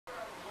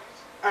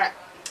Alright.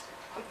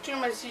 I'm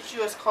going to teach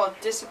you what's called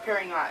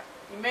Disappearing Knot.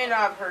 You may not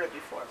have heard it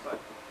before, but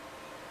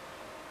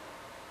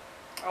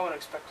I wouldn't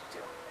expect you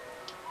to.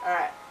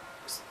 Alright.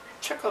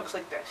 Trick looks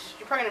like this.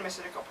 You're probably going to miss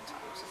it a couple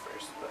times at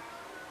first, but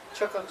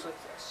trick looks like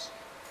this.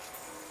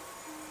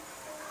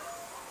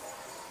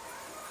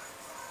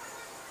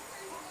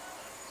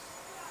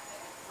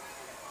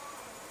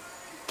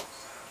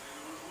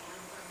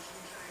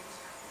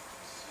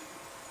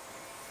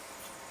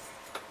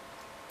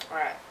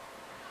 Alright.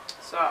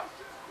 So,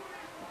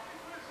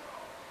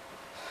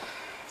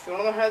 if you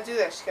want to learn how to do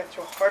this, you got to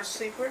throw a hard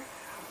sleeper.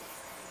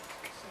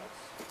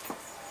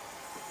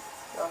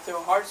 You got to throw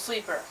a hard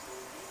sleeper.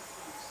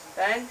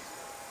 Then,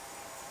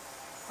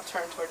 I'll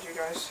turn towards you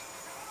guys.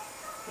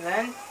 And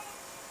then,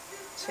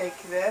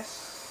 take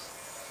this,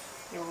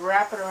 you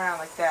wrap it around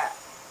like that.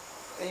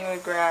 Then you want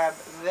to grab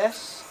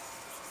this.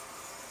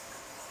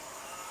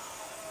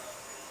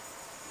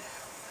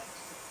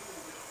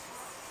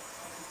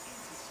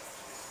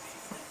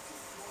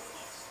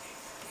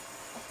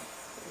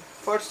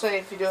 Fortunately,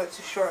 if you do it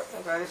too short,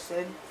 like I just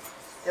did,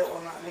 it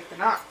will not make the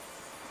knot.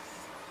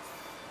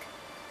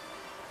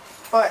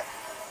 But,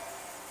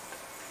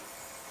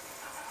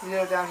 you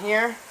know, down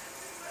here,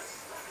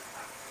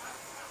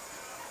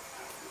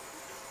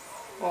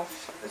 well,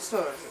 it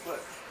still does it,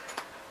 but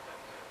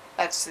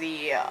that's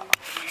the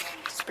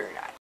spear knot.